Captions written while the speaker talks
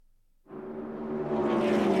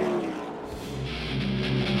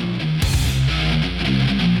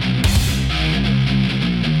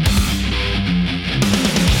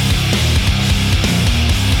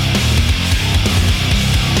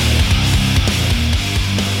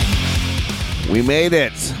We made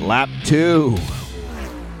it. Lap 2.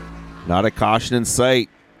 Not a caution in sight.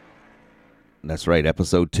 That's right.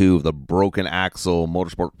 Episode 2 of the Broken Axle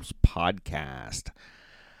Motorsports Podcast.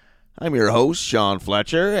 I'm your host, Sean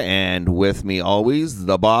Fletcher, and with me always,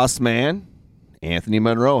 the boss man, Anthony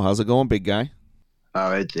Monroe. How's it going, big guy?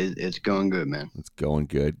 Oh, it's going good, man. It's going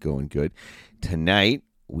good. Tonight,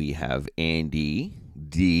 we have Andy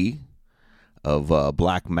D of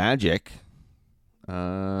Black Magic.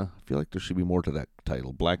 I feel like there should be more to that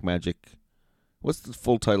title. Black Magic. What's the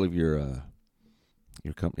full title of your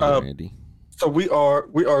company, Andy? So we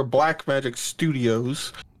are Black Magic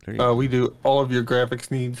Studios. We do all of your graphics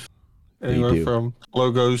needs, anywhere from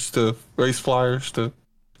logos to race flyers to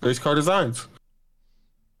race car designs.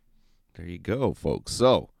 There you go, folks.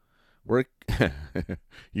 So we're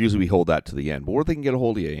usually we hold that to the end, but where they can get a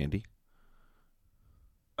hold of you, Andy?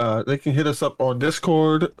 They can hit us up on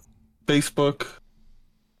Discord, Facebook,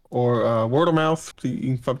 or word of mouth.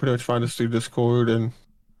 You can pretty much find us through Discord and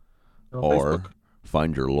or Facebook.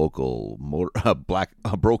 Find your local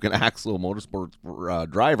Broken Axle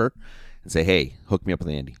Motorsports driver and say, "Hey, hook me up with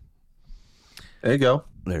Andy." There you go.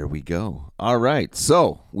 There we go. All right.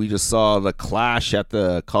 So we just saw the clash at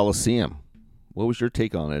the Coliseum. What was your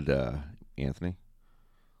take on it, Anthony?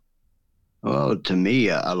 Well, to me,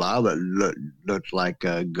 a lot of it looked like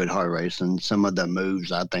good hard racing. Some of the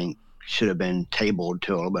moves, I think, should have been tabled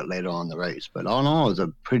to a little bit later on in the race. But all in all, it was a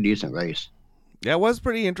pretty decent race. Yeah, it was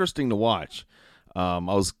pretty interesting to watch. I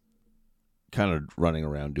was kind of running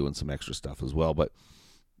around doing some extra stuff as well. But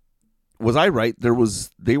was I right?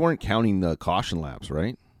 They weren't counting the caution laps,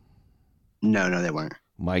 right? No, they weren't.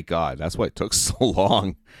 My God, that's why it took so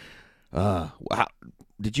long.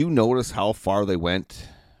 Did you notice how far they went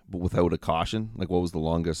without a caution? Like, what was the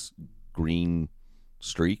longest green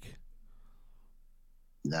streak?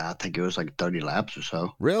 I think it was like 30 laps or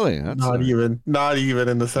so. Really? That's not even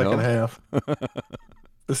in the second half.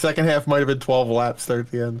 The second half might have been 12 laps there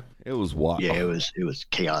at the end. It was wild. Yeah, it was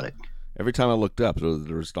chaotic. Every time I looked up, they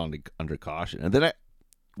were still under caution. And then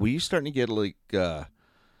were you starting to get like a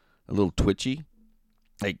little twitchy?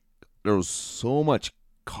 Like, there was so much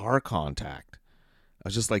car contact. I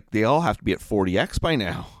was just like, they all have to be at 40x by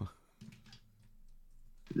now.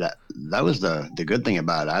 That was the good thing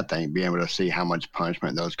about it, I think, being able to see how much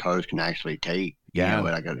punishment those cars can actually take. Yeah.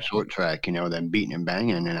 Like a short track, them beating and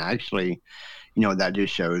banging. And actually, that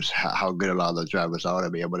just shows how good a lot of those drivers are to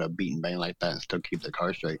be able to beat and bang like that and still keep their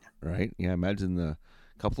car straight. Right. Yeah. Imagine a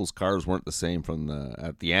couple of those cars weren't the same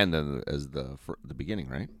at the end as the beginning,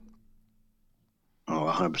 right? Oh,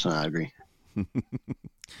 100%. I agree.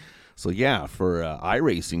 So yeah, for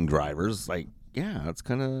iRacing drivers, like, yeah, it's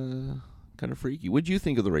kind of freaky. What did you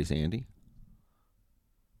think of the race, Andy?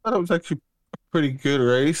 I thought it was actually a pretty good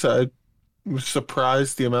race. I was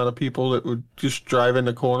surprised the amount of people that would just drive in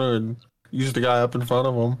the corner and use the guy up in front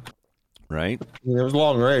of them. Right. I mean, it was a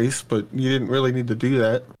long race, but you didn't really need to do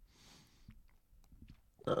that.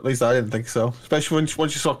 At least I didn't think so. Especially once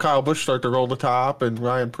you saw Kyle Busch start to roll the top and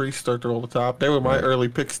Ryan Preece start to roll the top. They were my early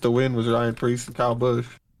picks to win, was Ryan Preece and Kyle Busch.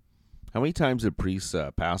 How many times did Preece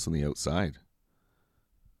pass on the outside?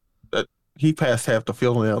 He passed half the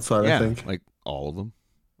field on the outside, yeah, I think. Like all of them.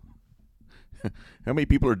 How many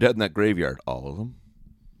people are dead in that graveyard? All of them.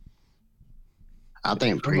 I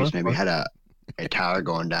think Preece maybe had a tire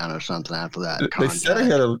going down or something after that. They said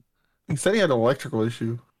he said he had an electrical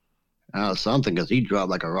issue. Oh, something, because he dropped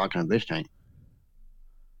like a rock in a fish tank.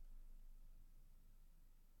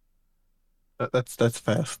 That's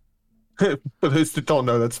fast. But those that don't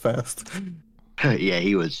know, that's fast. Yeah,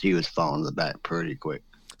 he was falling to the back pretty quick.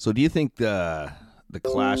 So do you think the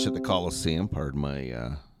clash at the Coliseum, pardon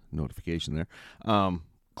my notification there,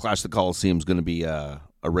 clash at the Coliseum is going to be a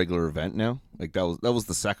regular event now? Like that was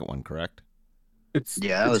the second one, correct? It's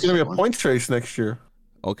going to be a points race next year.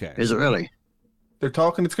 Okay. Is it really? They're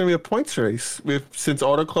talking it's going to be a points race. Since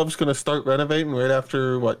Auto Club's going to start renovating right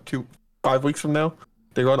after, 5 weeks from now?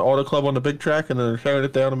 They run Auto Club on the big track and then they're tearing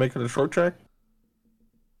it down and making it a short track?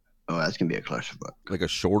 Oh, that's going to be a clusterfuck. Like a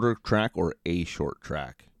shorter track or a short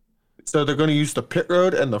track? So they're going to use the pit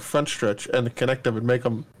road and the front stretch and connect them and make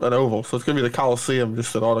them an oval. So it's going to be the Coliseum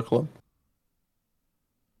just at Auto Club.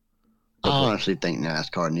 I honestly think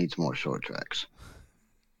NASCAR needs more short tracks.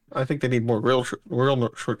 I think they need more real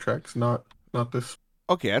short tracks, not this.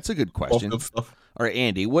 Okay, that's a good question. Stuff. All right,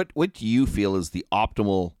 Andy, what do you feel is the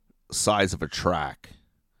optimal size of a track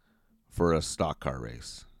for a stock car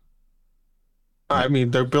race? I mean,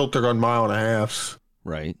 they're built to run 1.5 miles.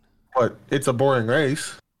 Right. But it's a boring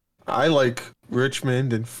race. I like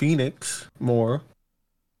Richmond and Phoenix more.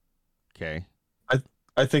 Okay.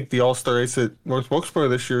 I think the All-Star race at North Wilkesboro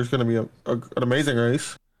this year is going to be an amazing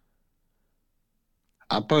race.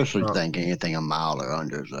 I personally think anything a mile or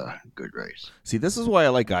under is a good race. See, this is why I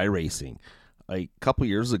like iRacing. A couple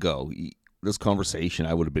years ago, this conversation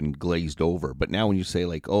I would have been glazed over, but now when you say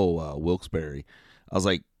like, Wilkes-Barre, I was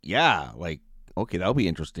like, yeah, like, okay, that'll be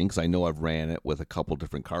interesting because I know I've ran it with a couple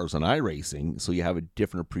different cars on iRacing, so you have a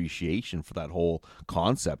different appreciation for that whole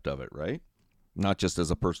concept of it, right? Not just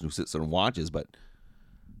as a person who sits there and watches, but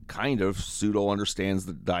kind of pseudo understands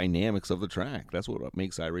the dynamics of the track. That's what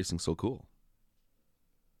makes iRacing so cool.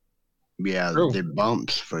 Yeah, True. the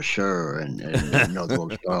bumps for sure, and North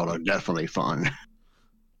Wilkesboro are definitely fun.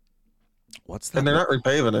 What's that? And they're not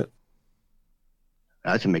repaving it.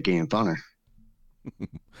 That should make it even funner.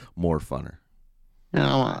 More funner. You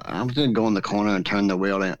know, I'm just gonna go in the corner and turn the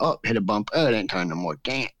wheel and hit a bump. Oh, it ain't turning no more.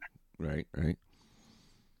 Damn. Right.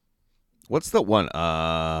 What's the one?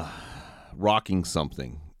 Rocking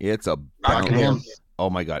something. It's a Rockingham.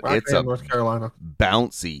 Oh my God! Rockingham, It's a North Carolina.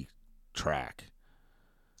 bouncy track.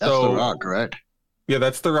 That's So- the Rock, correct? Yeah,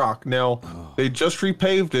 that's the Rock. Now they just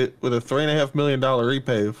repaved it with a $3.5 million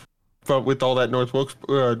repave, with all that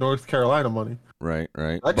North Carolina money. Right.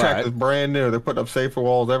 That track is brand new. They're putting up safer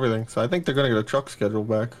walls, everything. So I think they're going to get a truck schedule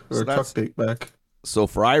back or a truck date back. So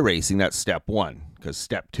for iRacing, that's step one. Because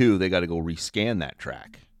step two, they got to go rescan that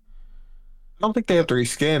track. I don't think they have to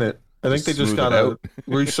rescan it. I think they just Smooth it got to out.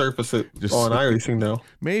 resurface it Just on iRacing now.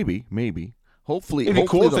 Maybe. Hopefully, It'd be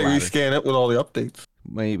cool if the they latter. rescan it with all the updates.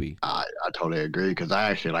 Maybe. I totally agree because I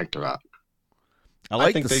actually like the Rock. I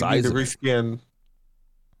like think the they size need of to it. rescan.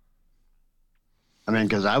 I mean,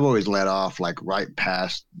 because I've always let off like right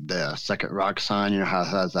past the second Rock sign. You know how it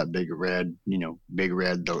has that big red,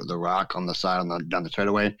 the Rock on the side down the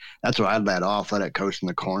straightaway. That's where I'd let off, let it coast in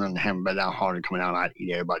the corner, and hammer it down hard and coming out. And I'd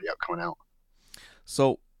eat everybody up coming out.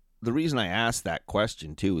 So the reason I asked that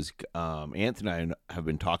question too is Anthony and I have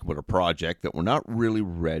been talking about a project that we're not really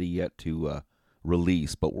ready yet to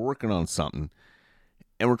release, but we're working on something,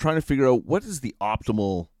 and we're trying to figure out what is the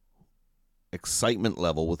optimal excitement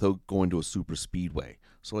level without going to a super speedway.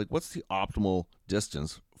 So like, what's the optimal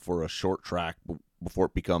distance for a short track before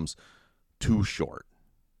it becomes too short?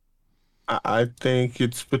 I think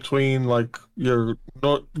it's between like your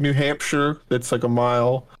New Hampshire, that's like a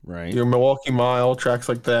mile, Right. your Milwaukee Mile, tracks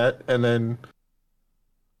like that, and then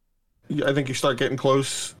I think you start getting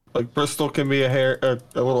close. Like Bristol can be a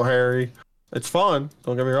little hairy. It's fun.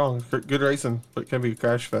 Don't get me wrong. It's good racing, but it can be a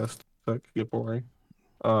crash fest. So it can get boring.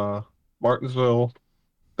 Martinsville,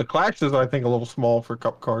 the Clash is I think a little small for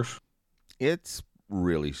cup cars. It's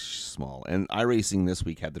really small. And iRacing this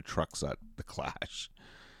week had the trucks at the Clash.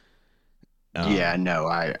 Yeah, no,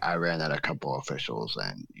 I ran that a couple officials,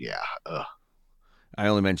 and yeah. I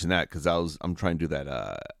only mentioned that because I'm trying to do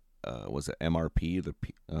that. Was it MRP?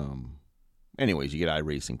 Anyways, you get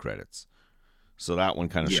iRacing credits, so that one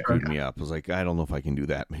kind of screwed me up. I was like, I don't know if I can do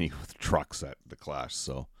that many with trucks at the Clash.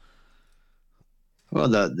 So, Well,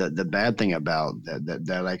 the bad thing about that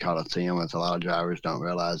LA Coliseum is a lot of drivers don't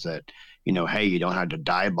realize that, hey, you don't have to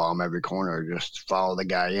dive bomb every corner. Just follow the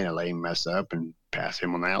guy in and let him mess up and pass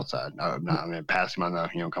him on the outside. Pass him on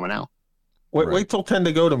the coming out. Wait till 10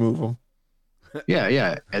 to go to move them.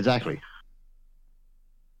 Yeah, exactly.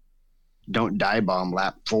 Don't dive bomb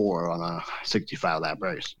lap 4 on a 65 lap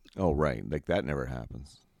race. oh right, like that never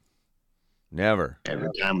happens. Never. Every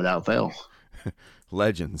time without fail.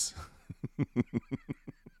 Legends.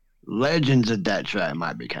 Legends at that track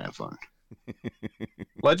might be kind of fun.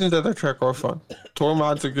 Legends at their track are fun. Tour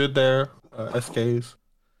mods are good there. SKs.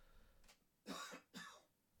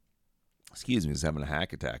 Excuse me, just having a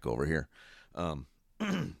hack attack over here.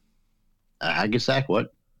 Hackensack,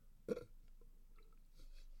 what?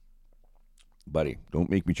 Buddy, don't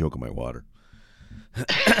make me choke on my water.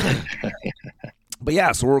 But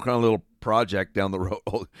yeah, so we're working on a little project down the road.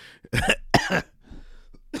 We're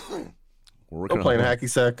working Don't play in hacky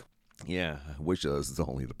sack. Yeah, I wish that was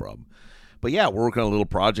only the problem. But yeah, we're working on a little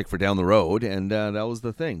project for down the road, and that was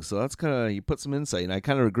the thing. So that's kind of, you put some insight, and I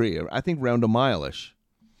kind of agree. I think around a mile-ish.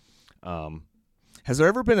 Has there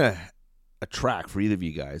ever been a track for either of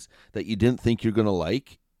you guys that you didn't think you're going to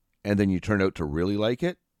like, and then you turned out to really like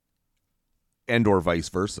it, and or vice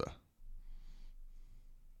versa?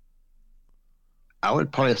 I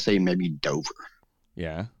would probably say maybe Dover.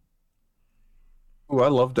 Yeah. Ooh, I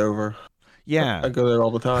love Dover. Yeah. I go there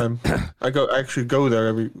all the time. I actually go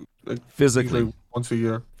there Physically. usually once a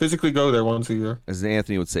year. Physically go there once a year. As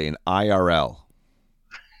Anthony would say, an IRL.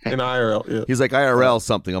 In IRL, yeah. He's like, IRL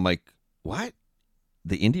something. I'm like, what?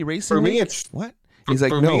 The indie racing? For me, league? it's what? He's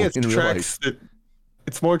like, for no, me, it's in real life. tracks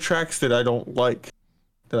it's more tracks that I don't like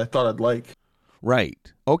that I thought I'd like.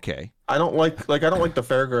 Right. Okay. I don't like the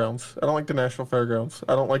fairgrounds. I don't like the National Fairgrounds.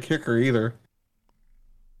 I don't like Hickory either.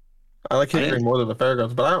 I like Hickory more than the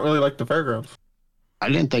fairgrounds, but I don't really like the fairgrounds. I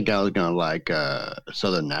didn't think I was gonna like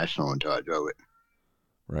Southern National until I drove it.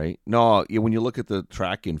 Right. No, when you look at the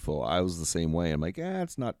track info, I was the same way. I'm like,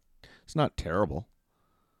 it's not terrible.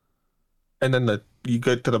 And then you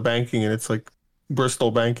get to the banking, and it's like Bristol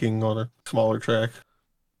banking on a smaller track.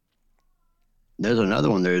 There's another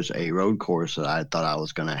one. There's a road course that I thought I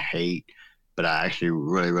was gonna hate, but I actually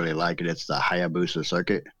really, really like it. It's the Hayabusa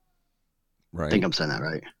Circuit. Right. I think I'm saying that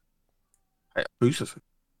right. Hayabusa.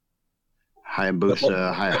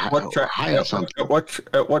 Hayabusa. Something.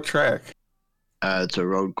 At what track? It's a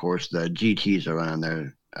road course. The GTs are running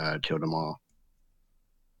there till tomorrow.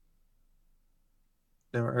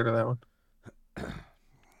 Never heard of that one.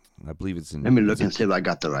 I believe it's in. Let me look and see if I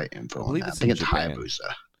got the right info. I think it's Japan.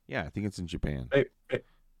 Hayabusa. Yeah, I think it's in Japan.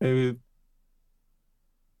 Maybe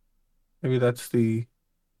that's the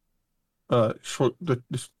short, the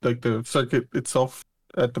circuit itself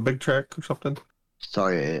at the big track or something.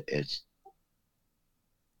 Sorry, it's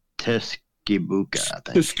Teskibuka, I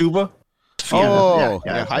think. Tsukuba? Oh,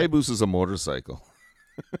 yeah. Hayabusa is a motorcycle.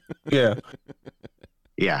 Yeah.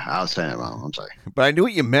 Yeah, I was saying it wrong. I'm sorry. But I knew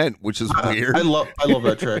what you meant, which is weird. I love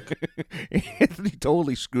that track. Anthony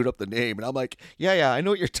totally screwed up the name, and I'm like, yeah, I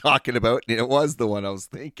know what you're talking about, and it was the one I was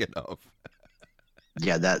thinking of.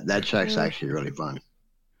 Yeah, that track's actually really fun.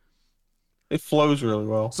 It flows really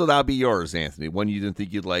well. So that'll be yours, Anthony. One you didn't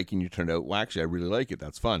think you'd like, and you turned out, well, actually, I really like it.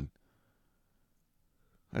 That's fun.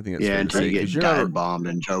 I think that's until you get dive bombed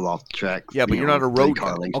and drove off the track. Yeah, but you're not a road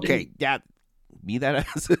guy. Okay, yeah, be that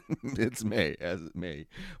as it may.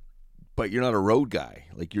 But you're not a road guy.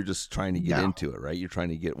 Like, you're just trying to get into it, right? You're trying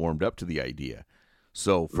to get warmed up to the idea.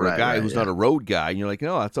 So for a guy who's not a road guy, and you're like,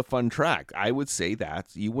 no, that's a fun track. I would say that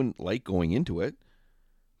you wouldn't like going into it.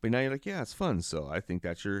 But now you're like, yeah, it's fun. So I think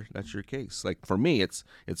that's your case. Like, for me, it's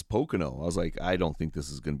Pocono. I was like, I don't think this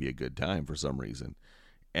is going to be a good time for some reason.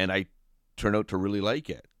 And I turned out to really like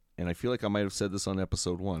it. And I feel like I might have said this on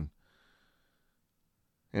episode 1.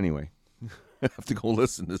 Anyway, I have to go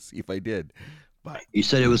listen to see if I did. But you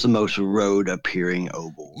said it was the most road appearing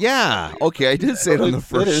oval. Yeah. Okay, I did say it on the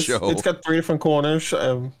first show. It's got 3 different corners.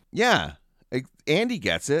 Yeah. Andy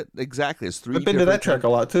gets it. Exactly. It's 3 I've been to that track a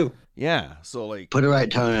lot too. Yeah. So, like, put a right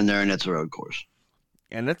turn in there and it's a road course.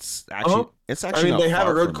 And it's actually I mean, they have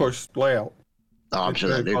a road course layout. Oh, I'm sure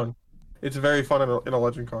they do. Fun. It's very fun in a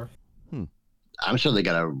legend car. I'm sure they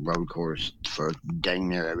got a road course for dang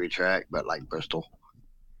near every track, but like Bristol.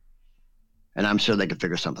 And I'm sure they could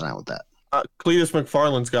figure something out with that. Cletus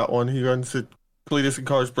McFarland's got one. He runs at Cletus and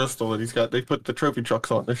Cars Bristol, and they put the trophy trucks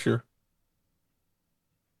on this year.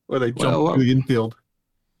 Where they jump through the infield.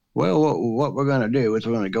 Well, what we're going to do is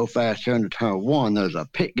we're going to go fast here into turn 1. There's a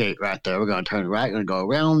pit gate right there. We're going to turn right and go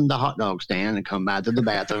around the hot dog stand and come back to the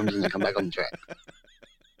bathrooms and then come back on the track.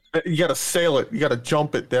 You got to sail it. You got to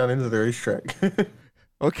jump it down into the racetrack.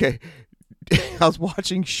 Okay. I was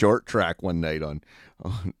watching Short Track one night on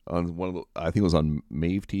one of the, I think it was on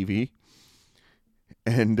Mave TV.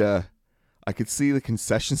 And I could see the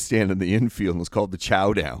concession stand in the infield, and it was called the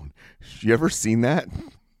Chow Down. You ever seen that?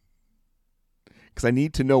 Because I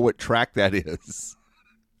need to know what track that is.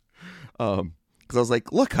 Because I was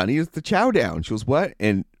like, look, honey, it's the Chow Down. She goes, what?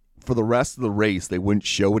 And for the rest of the race, they wouldn't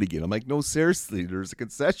show it again. I'm like, no, seriously, there's a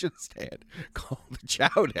concession stand called the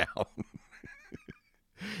Chow Down.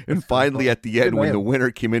 And finally, at the end, when the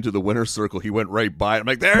winner came into the winner's circle, he went right by it. I'm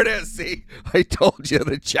like, there it is. See, I told you,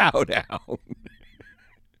 the Chow Down.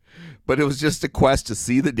 But it was just a quest to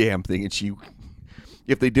see the damn thing. And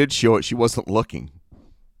if they did show it, she wasn't looking.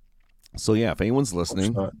 So, yeah, if anyone's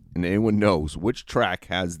listening and anyone knows which track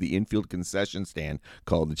has the infield concession stand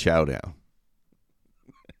called the Chow Down.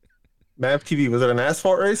 Mav TV, was it an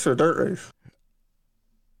asphalt race or a dirt race?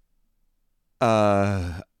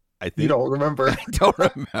 I think you don't remember. I don't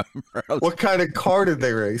remember. What kind of car did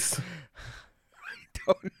they race? I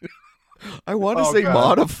don't know. I want to say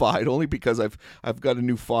modified only because I've got a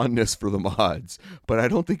new fondness for the mods, but I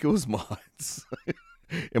don't think it was mods.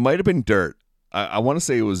 It might have been dirt. I want to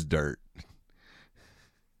say it was dirt.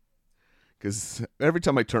 Because every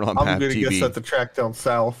time I turn on I'm Mav going to TV, guess that's the track down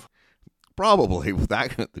south. Probably with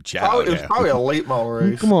that the Chow Down. It was probably a late model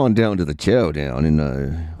race. Come on down to the Chow Down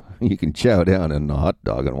and you can chow down in the hot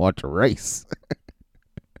dog and watch a race.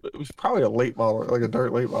 It was probably a late model, like a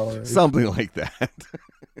dirt late model race. Something like that.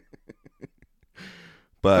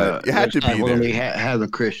 But it had to be there. We'll have a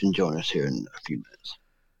Christian join us here in a few minutes.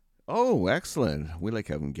 Oh, excellent. We like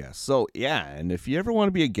having guests. So, yeah, and if you ever want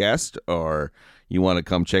to be a guest or you want to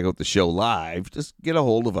come check out the show live, just get a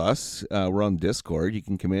hold of us. We're on Discord. You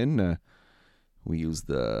can come in. We use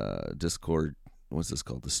the Discord, what's this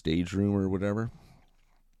called? The stage room or whatever.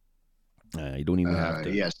 You don't even have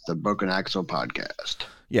to. Yes, the Broken Axle podcast.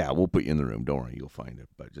 Yeah, we'll put you in the room. Don't worry, you'll find it.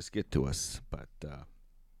 But just get to us. But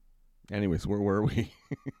anyways, where were we?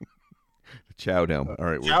 Chow down. All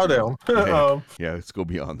right. Chow down. Yeah, let's go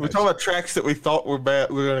beyond that. We're talking about tracks that we thought were bad.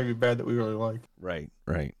 We're going to be bad that we really like. Right.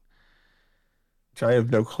 Which I have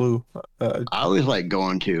no clue. I always like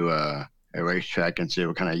going to a racetrack and see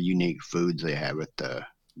what kind of unique foods they have at the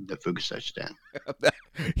food stand.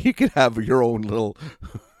 You could have your own little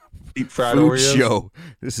Deep fried food Oreos. show.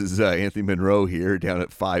 This is Anthony Monroe here down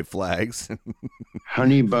at Five Flags.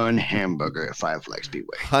 Honey bun hamburger at Five Flags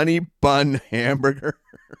Speedway. Honey bun hamburger.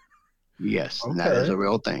 Yes, and that is a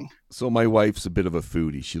real thing. So my wife's a bit of a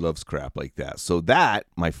foodie. She loves crap like that. So that,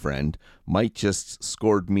 my friend, might just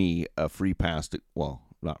scored me a free pass to, well,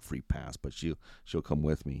 not free pass, but she'll come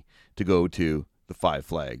with me to go to the Five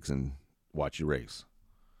Flags and watch you race.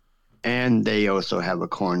 And they also have a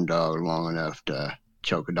corn dog long enough to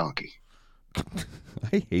choke a donkey.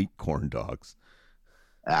 I hate corn dogs.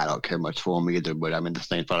 I don't care much for them either, but I mean, this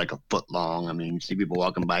thing's probably like a foot long. I mean, you see people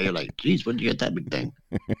walking by, you're like, geez, where'd you get that big thing?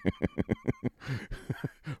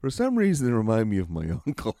 For some reason, they remind me of my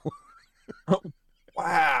uncle.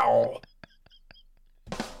 Wow.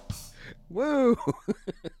 Whoa.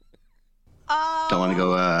 Don't want to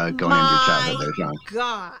go going into your childhood there, Sean.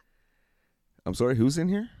 God. I'm sorry, who's in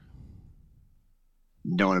here?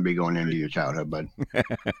 Don't want to be going into your childhood, bud.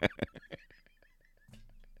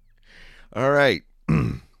 All right.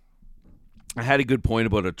 I had a good point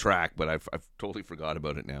about a track, but I've totally forgot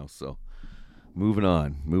about it now. So moving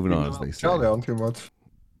on, as they say. Chow down too much.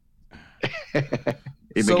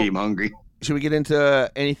 It So- became hungry. Should we get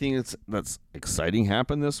into anything that's exciting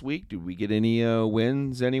happened this week? Did we get any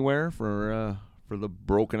wins anywhere for the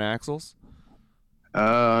Broken Axles?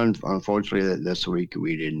 Unfortunately, this week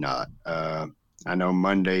we did not. I know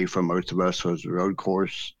Monday for most of us was a road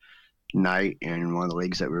course night in one of the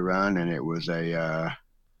leagues that we run, and it was a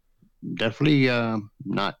definitely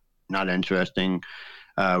not interesting.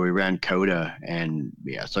 We ran Coda, and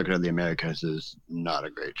yeah, Circuit of the Americas is not a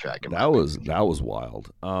great track. in my opinion. That was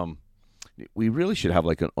wild. We really should have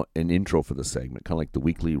like an intro for the segment, kind of like the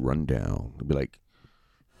weekly rundown. It'd be like,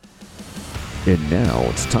 and now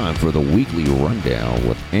it's time for the weekly rundown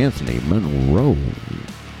with Anthony Monroe.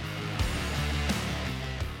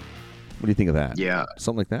 What do you think of that? Yeah.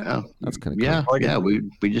 Something like that? Yeah. That's kind of Yeah, cool. like it. yeah.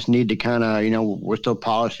 We just need to kind of, we're still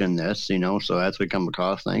polishing this, so as we come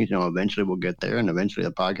across things, eventually we'll get there, and eventually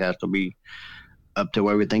the podcast will be up to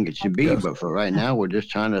where we think it should be. Yes. But for right now, we're just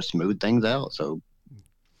trying to smooth things out. So,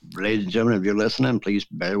 ladies and gentlemen, if you're listening, please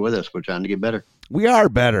bear with us. We're trying to get better. We are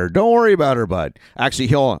better. Don't worry about her, bud. Actually,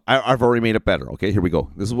 hold on. I've already made it better. Okay, here we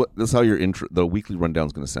go. This is how your intro, the weekly rundown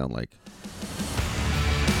is going to sound like.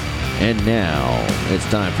 And now it's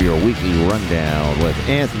time for your weekly rundown with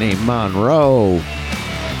Anthony Monroe.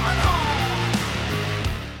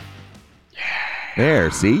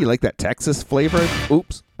 There, see, you like that Texas flavor?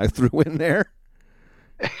 Oops, I threw in there.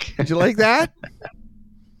 Did you like that?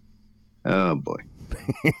 Oh boy.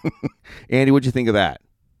 Andy, what'd you think of that?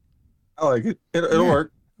 I like it. It'll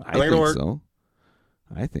work. I think it'll work. so.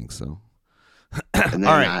 I think so. And then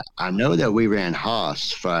All right. I know that we ran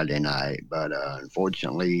Haas Friday night, but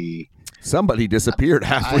unfortunately, Somebody disappeared I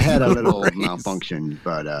halfway had through a the little race. malfunction.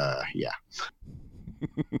 But yeah.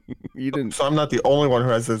 You didn't. So I'm not the only one who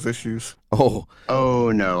has those issues. Oh, Oh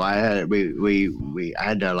no, I had I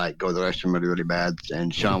had to like go to the restroom really bad,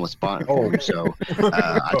 and Sean was spotting for me. So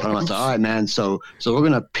I told him, I said, "All right, man. So we're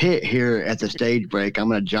gonna pit here at the stage break. I'm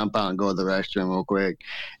gonna jump out and go to the restroom real quick."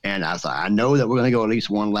 And I was like, "I know that we're gonna go at least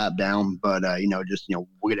one lap down, but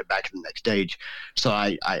we'll get it back to the next stage." So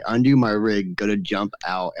I undo my rig, go to jump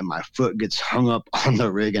out, and my foot gets hung up on the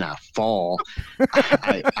rig, and I fall.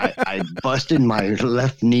 I busted my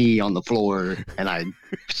left knee on the floor, and I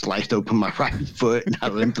sliced open my right foot, and I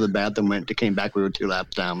went to the bathroom, came back, we were 2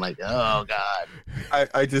 laps down. I'm like, oh God.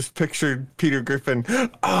 I just pictured Peter Griffin.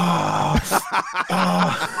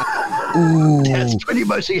 ooh. That's pretty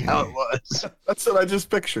much how it was. That's what I just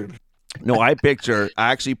pictured. No, I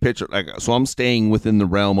actually picture so I'm staying within the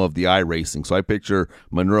realm of the iRacing. So I picture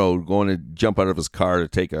Monroe going to jump out of his car to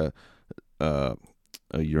take a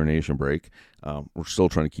urination break. We're still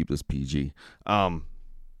trying to keep this PG.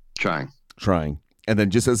 Trying. And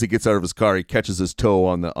then just as he gets out of his car, he catches his toe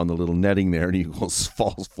on the little netting there, and he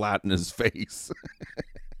falls flat in his face.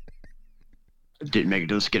 Didn't make it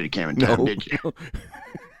to the skitty cam in time, No. did you?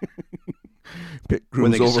 pit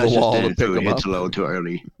When the crews over the concession wall to stand pick food them up. hits a little too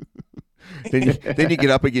early. Then you get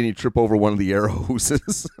up again, you trip over one of the air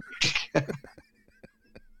hoses.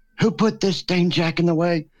 Who put this stain jack in the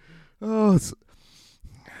way? Oh,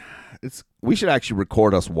 it's. We should actually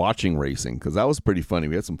record us watching racing because that was pretty funny.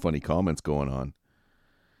 We had some funny comments going on.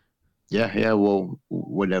 Yeah. We'll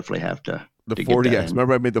definitely have to. The to get 40X. that in.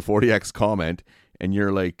 Remember, I made the 40X comment, and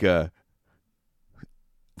you're like,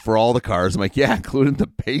 for all the cars, I'm like, yeah, including the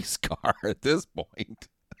pace car at this point.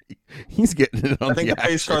 He's getting it on I think the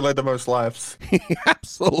pace car led the most laps. He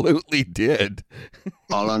absolutely did.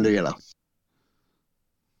 All under yellow.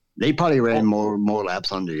 They probably ran more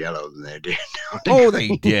laps under yellow than they did. Oh, they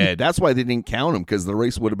did. That's why they didn't count them, because the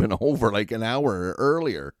race would have been over like an hour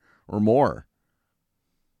earlier or more.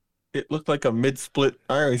 It looked like a mid-split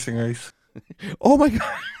iRacing race. Oh my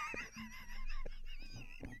god.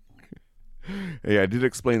 Yeah, I did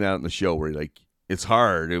explain that in the show where like it's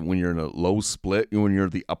hard when you're in a low split, when you're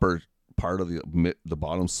the upper part of the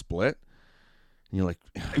bottom split. And you're like,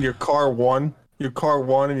 And your car won,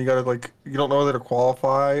 and you gotta you don't know whether to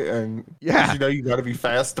qualify, and Yeah. you gotta be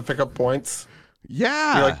fast to pick up points.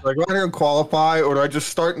 yeah, You're like, do I here and qualify, or do I just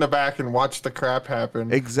start in the back and watch the crap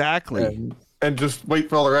happen? exactly. And just wait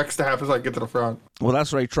for all the wrecks to happen so I can get to the front. Well,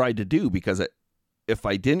 that's what I tried to do because if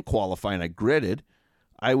I didn't qualify and I gridded,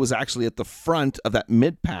 I was actually at the front of that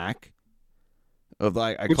mid pack of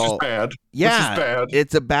Which is bad. Yeah, Which is bad.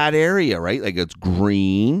 it's a bad area, right? Like it's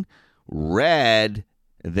green, red,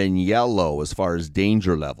 then yellow as far as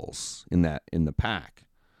danger levels in the pack.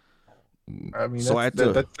 I mean, So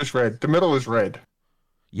that's just red. The middle is red.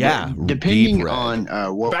 Yeah, Depending deep red.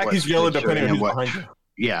 on what Back what is yellow split you're depending in on and who's what. behind you.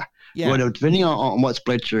 Yeah. Yeah, Well, depending on what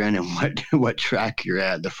split you're in and what track you're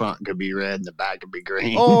at, the front could be red and the back could be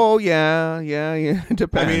green. oh yeah, it I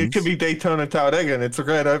depends. mean, it could be Daytona, Talladega, and it's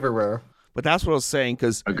red everywhere. But that's what I was saying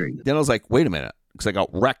because Agreed. then I was like, wait a minute, because I got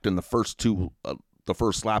wrecked in the first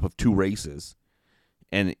lap of two races,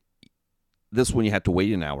 and this one you had to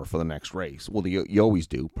wait an hour for the next race. Well, you always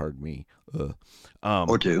do. Pardon me.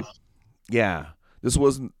 Or two. Yeah, this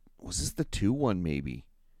was this the 2-1 maybe?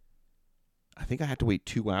 I think I had to wait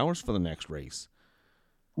 2 hours for the next race.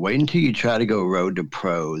 Wait until you try to go road to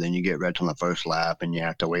pro, then you get wrecked on the first lap, and you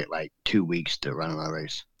have to wait like 2 weeks to run another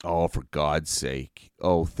race. Oh, for God's sake.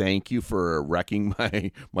 Oh, thank you for wrecking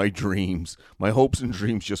my dreams. My hopes and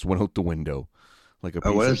dreams just went out the window. Like a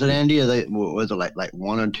piece What of is it, Andy? Was it like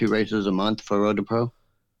 1 or 2 races a month for road to pro?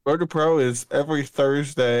 Road to Pro is every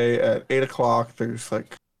Thursday at 8 o'clock. There's and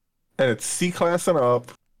it's C class and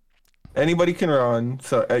up. Anybody can run,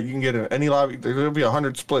 so you can get in any lobby. There'll be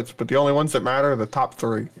 100 splits, but the only ones that matter are the top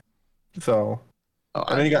 3. So,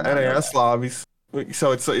 and then you got NIS lobbies.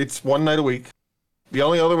 So it's one night a week. The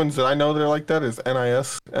only other ones that I know that are like that is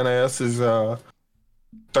NIS. NIS is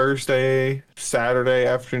Thursday, Saturday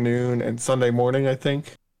afternoon, and Sunday morning, I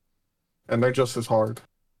think. And they're just as hard.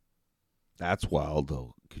 That's wild,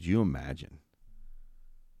 though. Could you imagine?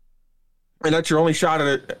 And that's your only shot at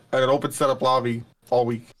it at an open setup lobby all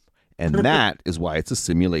week. And that is why it's a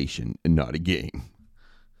simulation and not a game.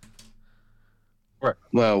 Right.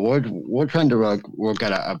 Well, we're trying to work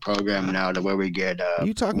at a program now to where we get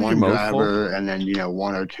You talking one your mouth driver and then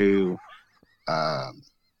 1 or 2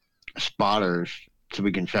 spotters, so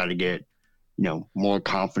we can try to get more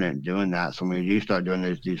confident doing that. So when we do start doing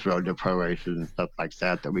these road to pro races and stuff like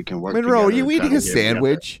that, that we can work. Monroe, are together you and try eating to a get together.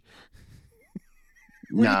 sandwich?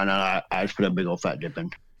 No, I just put a big old fat dip in.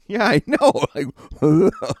 Yeah, I know. Like,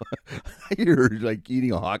 you're like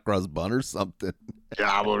eating a hot cross bun or something.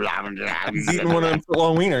 He's eating one of them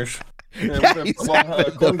long wieners. Yeah, he's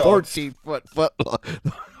having the 14-foot foot.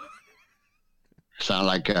 Sound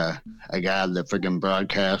like a guy that freaking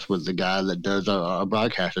broadcasts with the guy that does our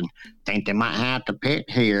broadcasting. Think they might have to pit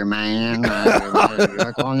here, man.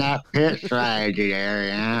 Work on that pit strategy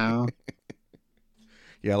there,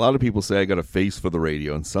 Yeah, a lot of people say I got a face for the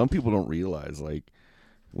radio, and some people don't realize, like,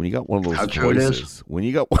 when you got one of those How true it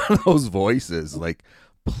voices, like,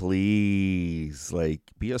 please, like,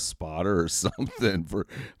 be a spotter or something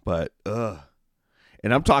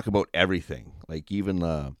and I'm talking about everything, like even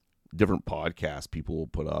different podcasts people will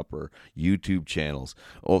put up or YouTube channels.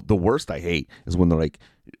 Oh, the worst I hate is when they're like,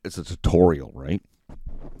 it's a tutorial, right?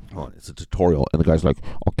 Oh, it's a tutorial, and the guy's like,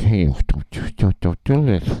 okay, don't do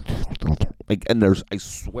this. Like, and I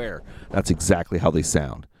swear, that's exactly how they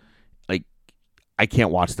sound. Like, I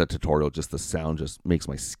can't watch that tutorial. Just the sound just makes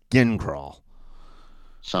my skin crawl.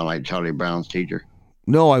 Sound like Charlie Brown's teacher.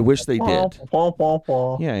 No, I wish they did.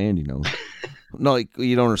 Yeah, Andy knows. No, like,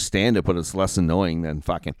 you don't understand it, but it's less annoying than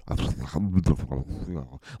fucking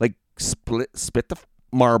like spit the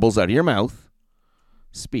marbles out of your mouth.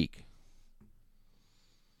 Speak.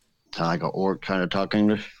 Sound like an orc trying to talk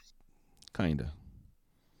English. Kinda.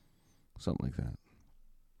 Something like that.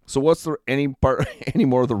 So what's any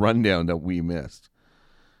more of the rundown that we missed?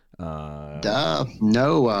 No,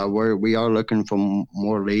 we are looking for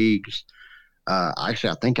more leagues.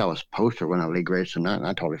 Actually, I think I was posted when I league raced tonight, and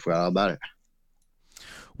I totally forgot all about it.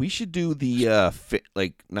 We should do the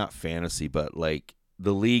not fantasy, but like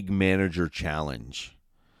the league manager challenge,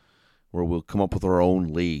 where we'll come up with our own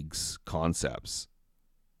leagues concepts,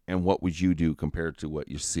 and what would you do compared to what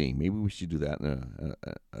you're seeing? Maybe we should do that in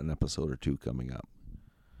an episode or two coming up.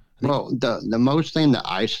 Well, the most thing that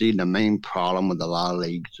I see, the main problem with a lot of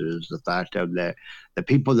leagues is the fact of that the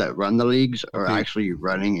people that run the leagues are actually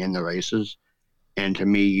running in the races, and to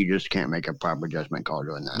me, you just can't make a proper judgment call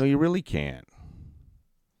doing that. No, you really can't.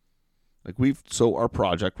 Like our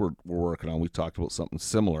project we're working on, we talked about something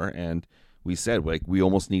similar, and we said like we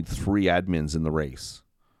almost need 3 admins in the race,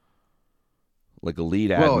 like a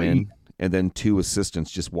lead admin and then 2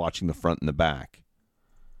 assistants just watching the front and the back.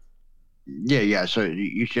 Yeah. So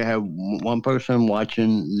you should have one person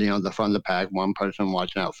watching, the front of the pack, one person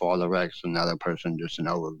watching out for all the wrecks, another person just an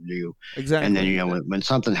overview. Exactly. And then when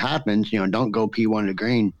something happens, don't go P1 to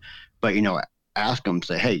green, but ask them,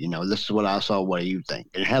 say, hey, this is what I saw. What do you think?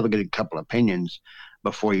 And have a good couple opinions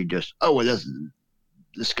before you just,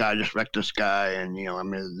 this guy just wrecked this guy. And,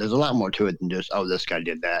 there's a lot more to it than just, this guy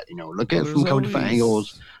did that. Look at it from different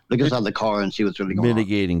angles, look inside the car and see what's really going on.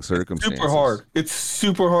 Mitigating circumstances. Super hard. It's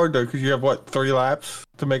super hard, though, because you have, 3 laps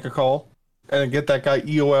to make a call and then get that guy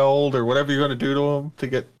EOL'd or whatever you're going to do to him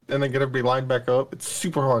and then get everybody lined back up. It's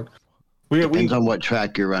super hard. Depends on what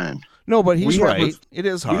track you're running. No, but he's right. It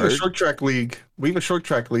is hard. We have a short track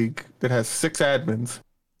league. That has 6 admins.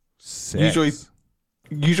 6.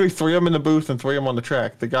 Usually 3 of them in the booth and 3 of them on the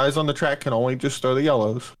track. The guys on the track can only just throw the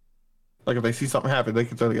yellows. Like if they see something happen, they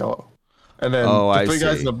can throw the yellow. And then the 3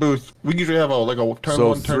 guys in the booth, we usually have a turn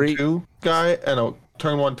 1, turn 2 guy and a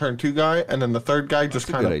turn 1, turn 2 guy, and then the third guy just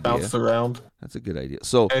kind of bounces around. That's a good idea.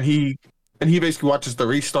 So and he basically watches the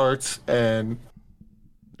restarts, and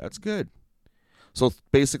that's good. So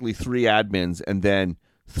basically 3 admins and then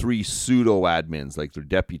 3 pseudo admins, like they're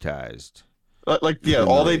deputized.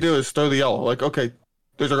 All they do is throw the yellow. Like, okay,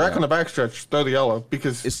 there's a wreck on the backstretch, throw the yellow,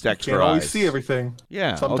 because you can't always see everything.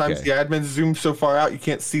 Yeah. Sometimes the admins zoom so far out you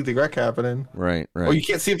can't see the wreck happening. Right. Or you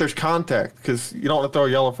can't see if there's contact because you don't want to throw a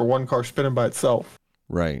yellow for one car spinning by itself.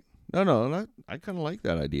 Right. No, I kind of like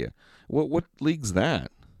that idea. What league's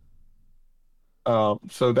that?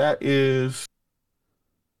 So that is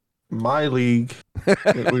my league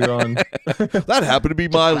that we run. That happened to be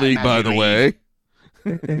my league, by the way.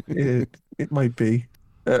 It might be.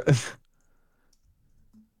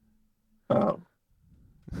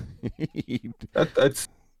 That's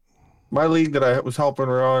my league that I was helping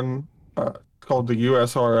run. It's called the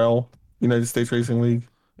USRL, United States Racing League.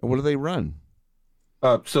 And what do they run?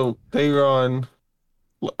 So they run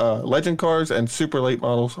legend cars and super late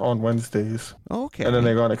models on Wednesdays. Okay. And then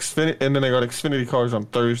they run Xfinity cars on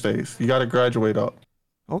Thursdays. You got to graduate up.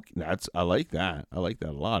 Okay, I like that. I like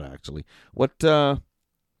that a lot, actually. What are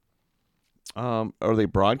they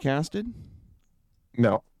broadcasted?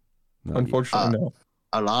 No. Unfortunately, no.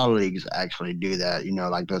 A lot of leagues actually do that.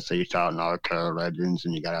 Like let's say you start in ARCA Legends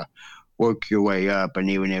and you gotta work your way up, and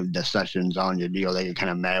even if the session's on your deal, they get kind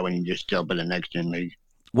of mad when you just jump in the next gen league.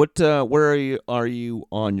 What? Where are you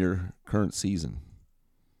on your current season?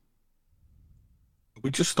 We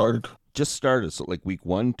just started. So like week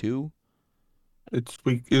 1, 2.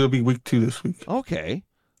 It'll be week 2 this week. Okay,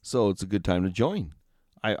 so it's a good time to join.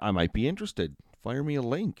 I might be interested. Fire me a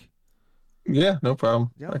link. Yeah, no problem.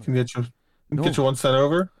 Yeah. I can get you one sent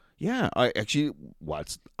over. Yeah, I'm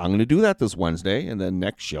going to do that this Wednesday, and then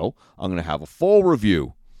next show I'm going to have a full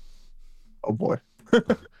review. Oh boy.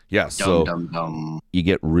 Yeah, so you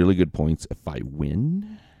get really good points if I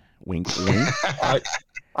win. Wink, wink.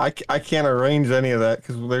 I can't arrange any of that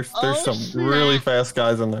because there's some really fast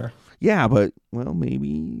guys in there. Yeah, but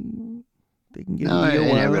maybe they can get me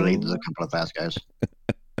a while. Really, there's a couple of fast guys.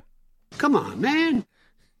 Come on, man.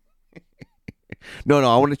 No,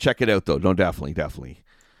 I want to check it out though. No, definitely.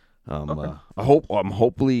 Okay.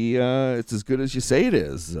 Hopefully it's as good as you say it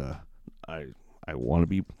is. I want to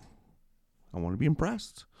be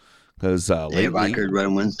impressed because if I could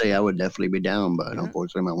run Wednesday, I would definitely be down. But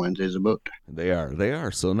unfortunately, my Wednesdays are booked. They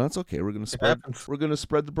are. So that's okay. We're gonna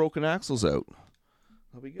spread the broken axles out.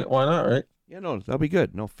 That'll be good. Why not, right? Yeah, no, that'll be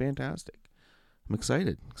good. No, fantastic. I'm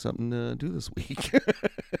excited. Something to do this week.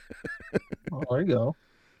 Oh, there you go.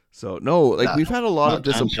 So no, we've had a lot of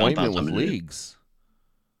disappointment with leagues.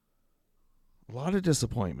 A lot of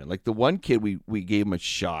disappointment. Like the one kid, we gave him a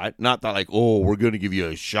shot. Not that like, oh, we're going to give you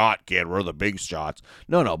a shot, kid. We're the big shots.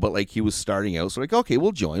 No. But like he was starting out. So like, okay,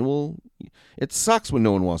 we'll join. It sucks when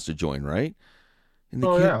no one wants to join, right? And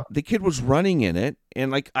the kid was running in it. And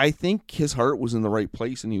like, I think his heart was in the right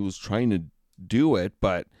place and he was trying to do it.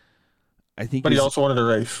 But I think he also wanted to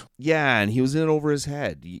race. Yeah. And he was in over his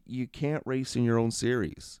head. You can't race in your own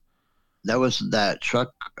series. That was that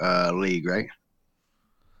truck league, right?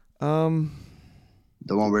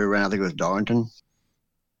 The one we ran, I think it was Darlington.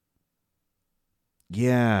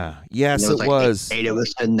 Yeah. Yes, it was. Was. Eight of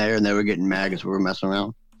us sitting there, and they were getting mad because we were messing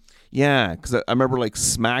around. Yeah, because I remember like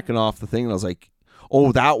smacking off the thing, and I was like,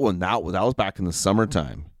 "Oh, that was back in the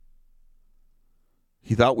summertime."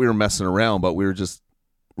 He thought we were messing around, but we were just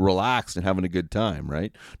relaxed and having a good time,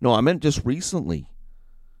 right? No, I meant just recently.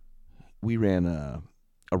 We ran a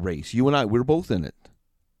race. You and I, we were both in it.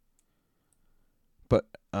 But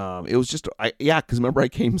it was just, because remember I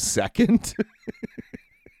came second?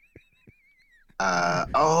 I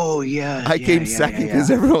came second because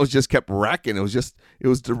everyone was just kept wrecking. It was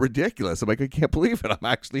ridiculous. I'm like, I can't believe it. I'm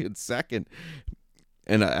actually in second.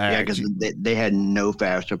 And because they had no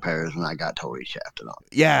faster pairs and I got totally shafted on.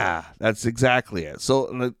 Yeah, that's exactly it.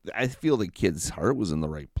 So I feel the kid's heart was in the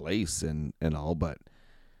right place and all, but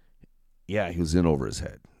yeah, he was in over his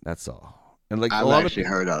head. That's all. And like I've actually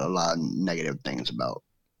heard a lot of negative things about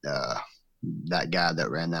that guy that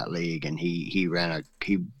ran that league, and he ran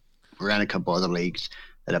a couple other leagues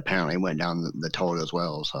that apparently went down the total as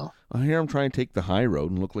well. So I hear him trying to take the high road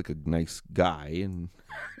and look like a nice guy. And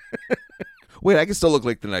wait, I can still look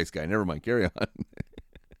like the nice guy. Never mind. Carry on.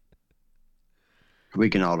 We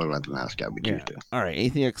can all look like the nice guy we choose to. All right.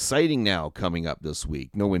 Anything exciting now coming up this week?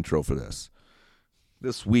 No intro for this.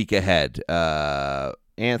 This week ahead,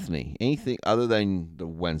 Anthony. Anything other than the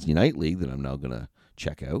Wednesday night league that I'm now gonna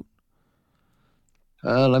check out?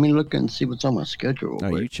 Let me look and see what's on my schedule.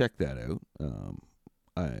 Oh, you check that out.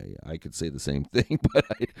 I could say the same thing, but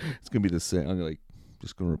it's gonna be the same. I'm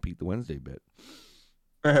just gonna repeat the Wednesday bit.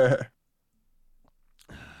 All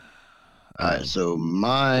right, so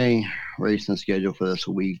my racing schedule for this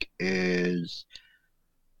week is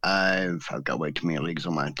I've got way too many leagues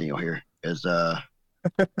on my deal here.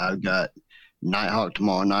 I've got Nighthawk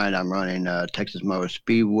tomorrow night. I'm running Texas Motor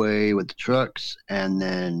Speedway with the trucks, and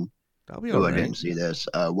then I didn't see this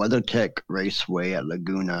WeatherTech Raceway at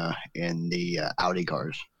Laguna in the Audi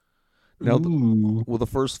cars. Now, will the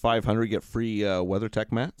first 500 get free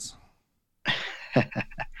WeatherTech mats?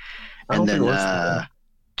 And then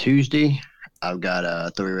Tuesday, I've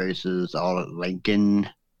got 3 races all at Lincoln.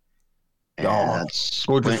 And that's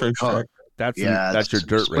sprint car. That's your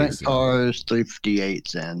dirt sprint racing. Cars,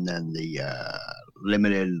 358s, and then the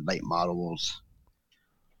limited late models.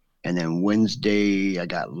 And then Wednesday, I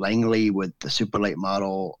got Langley with the super late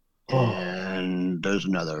model. And there's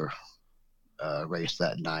another race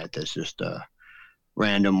that night that's just a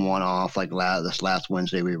random one-off. Like this last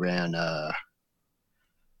Wednesday, we ran,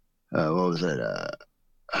 what was it?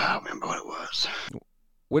 I don't remember what it was.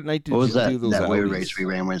 What night did you do those that Audis? weird race we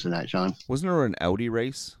ran Wednesday night, Sean? Wasn't there an Audi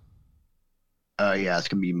race? Yeah, it's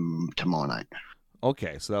going to be tomorrow night.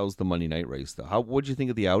 Okay, so that was the Monday night race, though. What'd you think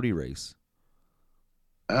of the Audi race?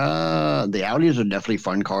 The Audis are definitely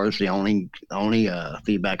fun cars. The only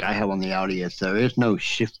feedback I have on the Audi is there is no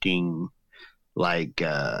shifting. Like,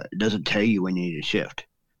 it doesn't tell you when you need to shift.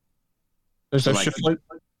 There's no shift light?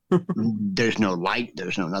 There's no light.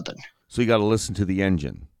 There's no nothing. So you got to listen to the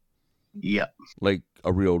engine. Yep. Like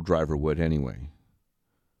a real driver would anyway.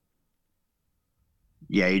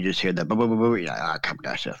 Yeah, you just hear that. I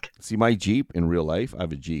got shift. See, my Jeep in real life, I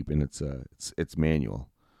have a Jeep, and it's manual.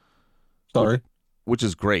 Sorry. Which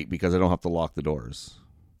is great because I don't have to lock the doors.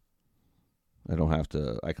 I don't have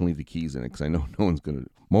to. I can leave the keys in it because I know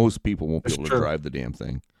most people won't be able to drive the damn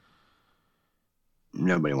thing.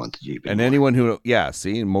 Nobody wants a Jeep anymore. And anyone who,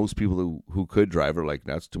 and most people who could drive are like,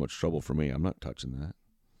 that's too much trouble for me. I'm not touching that.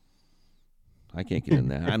 I can't get in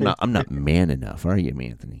that. I'm not man enough, are you,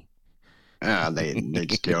 Anthony?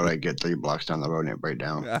 They'd still get 3 blocks down the road and it break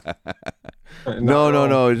down.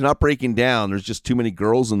 No. It's not breaking down. There's just too many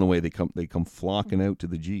girls in the way. They come flocking out to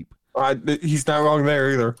the Jeep. He's not wrong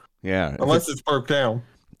there either. Yeah. Unless it's broke down.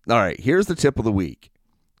 All right. Here's the tip of the week.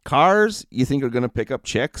 Cars you think are going to pick up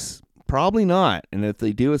chicks? Probably not. And if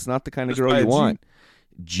they do, it's not the kind of girl you want.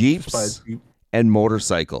 Jeeps and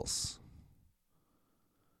motorcycles.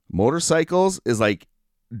 Motorcycles is like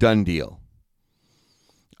done deal.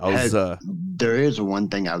 There is one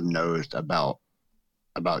thing I've noticed about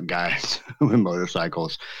guys with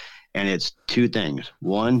motorcycles, and it's 2 things.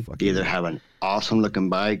 One, they either have an awesome looking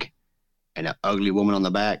bike, and an ugly woman on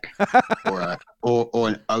the back, or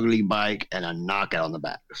an ugly bike and a knockout on the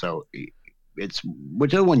back. So it's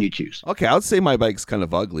whichever one you choose. Okay, I would say my bike's kind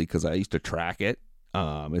of ugly because I used to track it.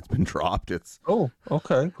 It's been dropped. Oh,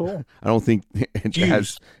 okay, cool. I don't think it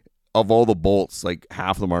has, of all the bolts, like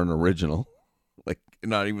half of them aren't original. Like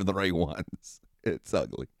not even the right ones. It's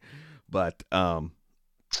ugly. But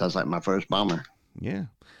Sounds like my first bomber. yeah.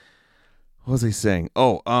 What was I saying?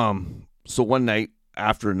 Oh, so one night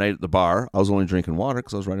after a night at the bar, I was only drinking water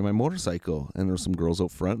because I was riding my motorcycle, and there were some girls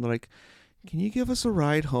out front, and they're like, "Can you give us a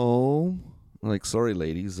ride home?" I'm like, "Sorry,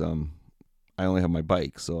 ladies, I only have my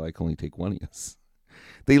bike, so I can only take one of us."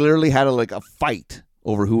 They literally had a fight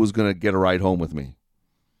over who was gonna get a ride home with me.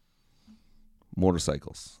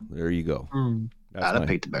 Motorcycles. There you go. I'd have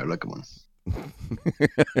picked the better looking one.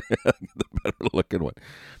 The better looking one.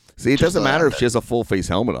 See, it doesn't matter if she has a full face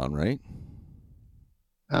helmet on, right?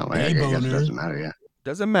 Oh, well, I guess it doesn't matter, yeah.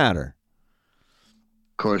 Doesn't matter.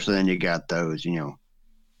 Of course, then you got those,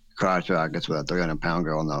 crotch rockets with a 300-pound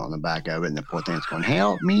girl on the back of it, and the poor thing's going,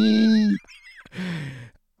 "Help me!"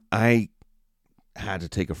 I had to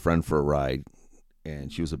take a friend for a ride,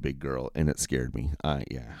 and she was a big girl, and it scared me.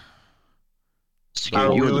 Yeah.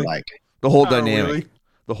 Scared you of the bike. The whole dynamic. Really?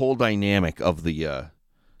 The whole dynamic of the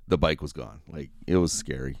bike was gone. Like, it was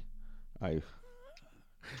scary.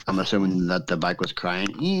 I'm assuming that the bike was crying.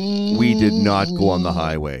 We did not go on the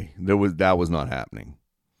highway. That was not happening.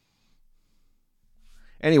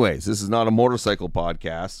 Anyways, this is not a motorcycle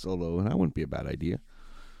podcast, although that wouldn't be a bad idea.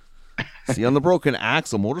 See, on the Broken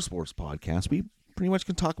Axle Motorsports podcast, we pretty much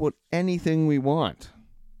can talk about anything we want.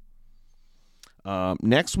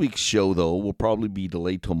 Next week's show, though, will probably be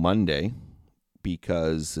delayed till Monday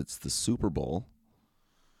because it's the Super Bowl.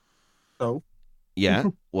 Oh. Yeah,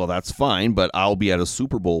 well, that's fine, but I'll be at a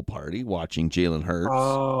Super Bowl party watching Jalen Hurts.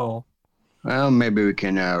 Oh. Well, maybe we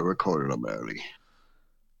can record it a little bit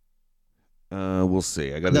early. We'll see.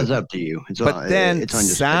 That's up to you. It's but on, then it's on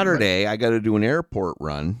your Saturday, I got to do an airport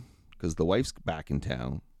run because the wife's back in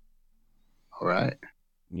town. All right.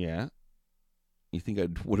 Yeah. You think I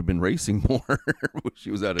would have been racing more when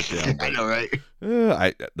she was out of town? I know, right?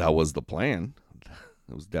 That was the plan.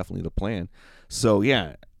 That was definitely the plan. So,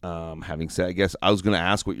 yeah. Having said, I guess I was going to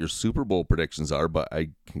ask what your Super Bowl predictions are, but I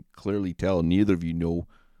can clearly tell neither of you know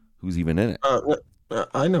who's even in it.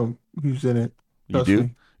 I know who's in it. You do?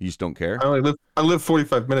 You just don't care? I live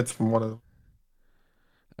 45 minutes from one of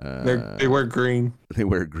them. They wear green. They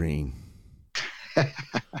wear green.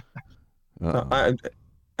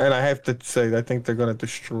 And I have to say, I think they're going to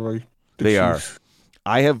destroy the They Chiefs. are.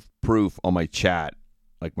 I have proof on my chat,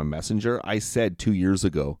 like my messenger. I said 2 years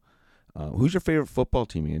ago, who's your favorite football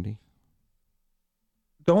team, Andy?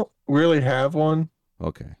 Don't really have one.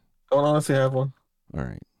 Okay. Don't honestly have one. All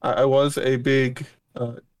right. I was a big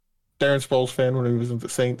Darren Sproles fan when he was in the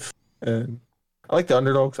Saints, and I like the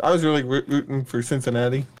underdogs. I was really rooting for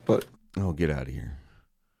Cincinnati, but Oh, get out of here.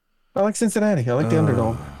 I like Cincinnati. I like the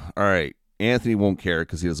underdog. All right. Anthony won't care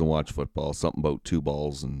because he doesn't watch football. Something about 2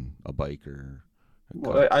 balls and a bike or...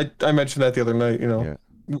 Well, I mentioned that the other night. Yeah.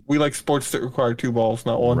 We like sports that require 2 balls,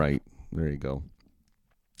 not one. Right. There you go.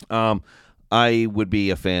 I would be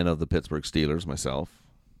a fan of the Pittsburgh Steelers myself.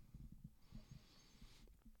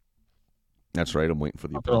 That's right. I'm waiting for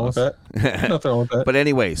the Nothing wrong with applause. that. Nothing wrong with that. But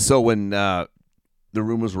anyway, so when the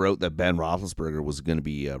rumors were out that Ben Roethlisberger was going to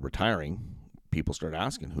be retiring, people started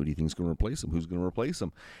asking, who do you think is going to replace him? Who's going to replace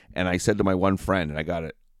him? And I said to my one friend, and I got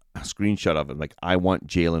a screenshot of it, like, I want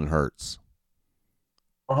Jalen Hurts.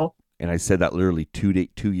 Uh-huh. And I said that literally 2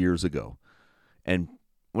 years ago. And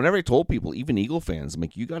whenever I told people, even Eagle fans, I'm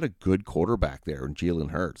like, you got a good quarterback there in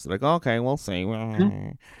Jalen Hurts. They're like, okay, we'll see.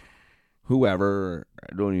 Whoever,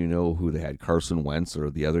 I don't even know who they had, Carson Wentz or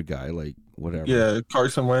the other guy, like, whatever. Yeah,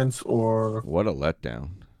 Carson Wentz or... What a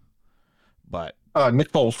letdown. But...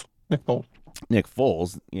 Nick Foles. Nick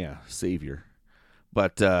Foles, yeah, savior.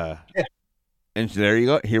 But, and there you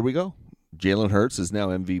go. Here we go. Jalen Hurts is now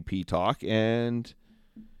MVP talk, and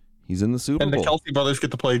he's in the Super Bowl. And the Kelsey brothers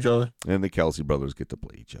get to play each other.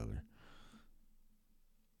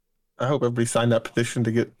 I hope everybody signed that petition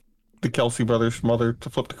to get the Kelsey brothers' mother to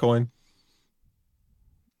flip the coin.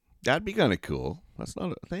 That'd be kind of cool. That's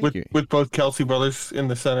not a thank you. With both Kelsey brothers in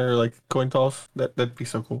the center, like coin toss, that'd be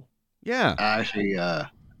so cool. Yeah. I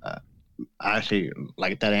actually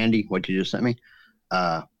like that, Andy, what you just sent me.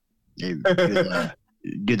 Do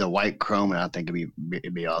the white chrome, and I think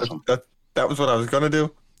it'd be awesome. That was what I was gonna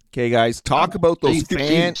do. Okay, guys, talk about those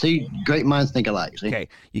see, great minds think alike. See? Okay,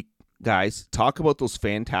 guys, talk about those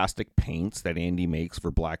fantastic paints that Andy makes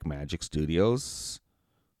for Black Magic Studios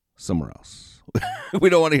somewhere else. We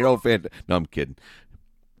don't want to hear how No, I'm kidding.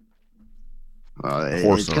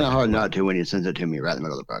 It's kind of hard not to when he sends it to me right in the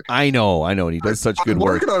middle of the broadcast. I know, and he does such good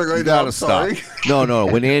work. I'm working on it right You now. gotta stop. Sorry. No.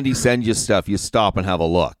 When Andy sends you stuff, you stop and have a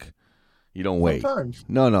look. You don't wait. Sometimes.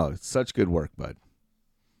 No, it's such good work, bud.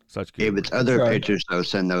 Such good. If work. it's other Sorry. pictures, though,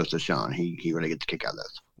 send those to Sean. He really gets a kick out of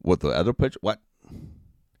those. What the other pitch? What?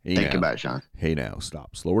 Hey Think now. about it, Sean. Hey now,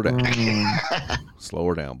 stop. Slow her down. Slow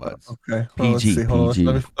her down, bud. Okay. Well, let's PG, see. Hold PG.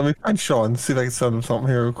 on. Let me find Sean. See if I can send him something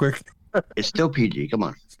here real quick. It's still PG. Come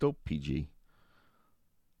on. Still PG.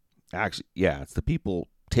 Actually, yeah, it's the people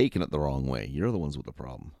taking it the wrong way. You're the ones with the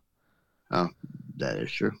problem. Oh, that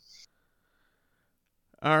is true.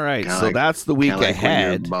 All right, Kinda so like- that's the week Kinda like when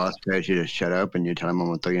ahead. your boss tells you to shut up and you tell him I'm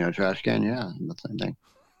going to throw you in a trash can. Yeah, that's the same thing.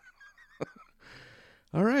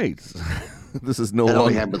 All right. This is no That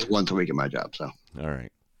only longer. happens once a week at my job, so. All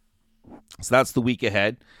right. So that's the week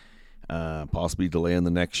ahead. Possibly delaying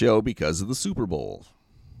the next show because of the Super Bowl.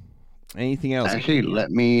 Anything else? Actually,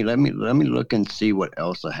 let me look and see what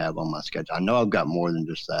else I have on my schedule. I know I've got more than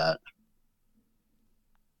just that.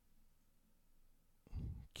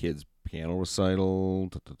 Kids piano recital.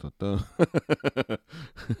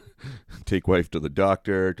 Take wife to the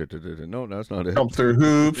doctor. No, that's not it. Jump through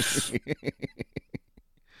hoops.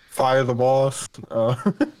 Fire the boss.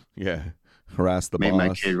 Yeah. Harass the Make my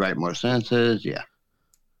boss. kid write more sentences. Yeah.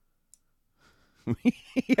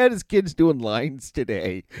 He had his kids doing lines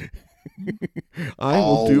today. I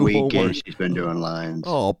All will do weekend homework. she's been doing lines.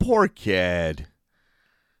 Oh, poor kid.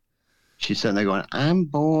 She's sitting there going, I'm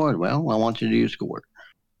bored. Well, I want you to do your schoolwork.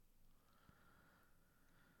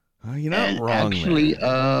 Oh, you're not And wrong. actually,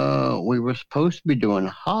 man. we were supposed to be doing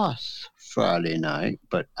Haas Friday night,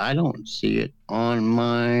 but I don't see it on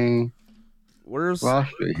my Where's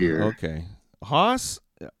roster here. okay? Haas.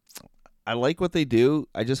 I like what they do.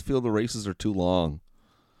 I just feel the races are too long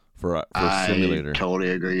for a simulator. I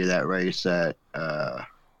totally agree with that race at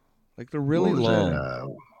Like they're really what was long.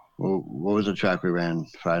 it? What was the track we ran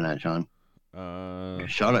Friday night, Sean?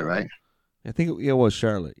 Charlotte, right? I think it was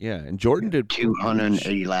Charlotte. Yeah, and Jordan did.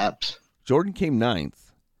 280 laps. Jordan came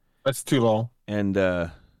 9th, That's too long. and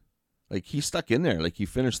like he stuck in there. Like he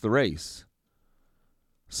finished the race.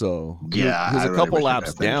 So Yeah, he was I a really couple wish I laps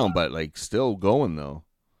could've finished. down, but like still going though.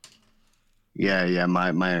 Yeah. My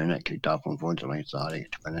internet kicked off, unfortunately, so I didn't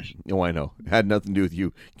get to finish. Oh, I know. It had nothing to do with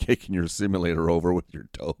you kicking your simulator over with your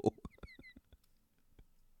toe.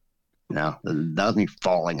 No, that was me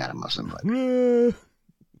falling out of my simulator.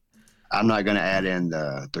 I'm not going to add in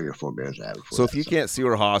the 3 or 4 beers I had before. So if that, you can't see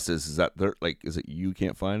where Haas is that they're like, is it you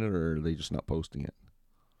can't find it, or are they just not posting it?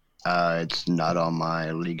 It's not on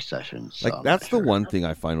my league session. So Like I'm that's not the sure. one thing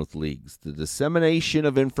I find with leagues: the dissemination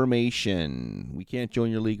of information. We can't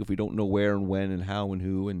join your league if we don't know where and when and how and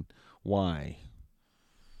who and why.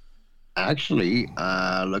 Actually,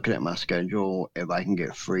 looking at my schedule, if I can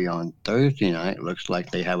get free on Thursday night, looks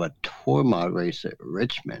like they have a tour mod race at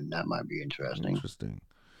Richmond. That might be interesting. Interesting.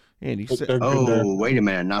 And he They're said good there. Oh, wait a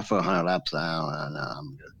minute. Not for 100 laps. No,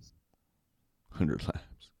 I'm good. 100 laps.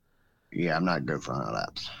 Yeah, I'm not good for 100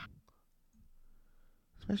 laps.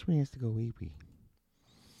 Especially when he has to go weepy.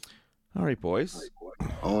 All right, boys.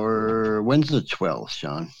 Or when's the 12th,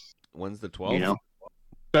 Sean? When's the 12th? You know?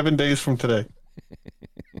 7 days from today.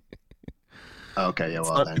 Okay, yeah,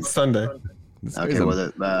 well then. It's Sunday. This Okay, guy's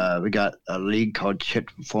a- well, we got a league called Chip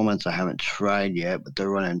Performance. I haven't tried yet, but they're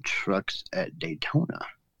running trucks at Daytona.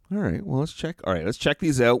 All right. Well, let's check. All right, let's check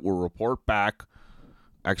these out. We'll report back.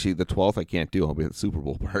 Actually, the 12th I can't do. I'll be at the Super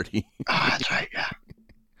Bowl party. Ah, that's right, yeah.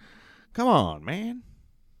 Come on, man.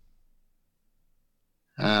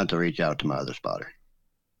 I have to reach out to my other spotter.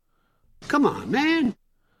 Come on, man.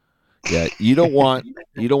 Yeah, you don't want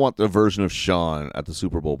the version of Sean at the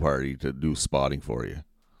Super Bowl party to do spotting for you.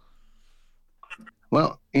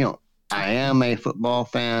 Well, I am a football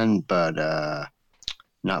fan, but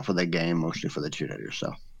not for the game, mostly for the cheerleaders.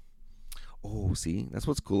 So Oh, see, that's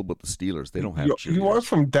what's cool about the Steelers. They don't have You are cheerleaders.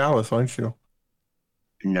 from Dallas, aren't you?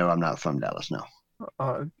 no, I'm not from Dallas. No,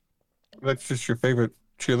 That's just your favorite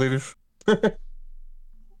cheerleaders.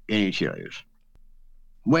 any cheerleaders.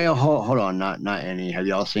 Well, hold on, not any. Have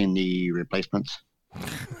y'all seen the Replacements?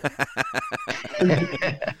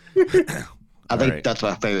 I think right. that's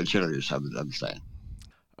my favorite cheerleaders. I'm saying.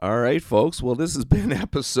 All right, folks. Well, this has been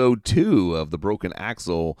episode 2 of the Broken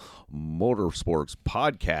Axle Motorsports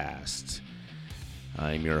Podcast.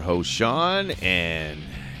 I'm your host, Sean, and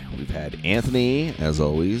we've had Anthony, as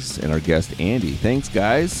always, and our guest, Andy. Thanks,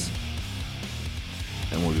 guys.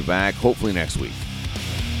 And we'll be back hopefully next week.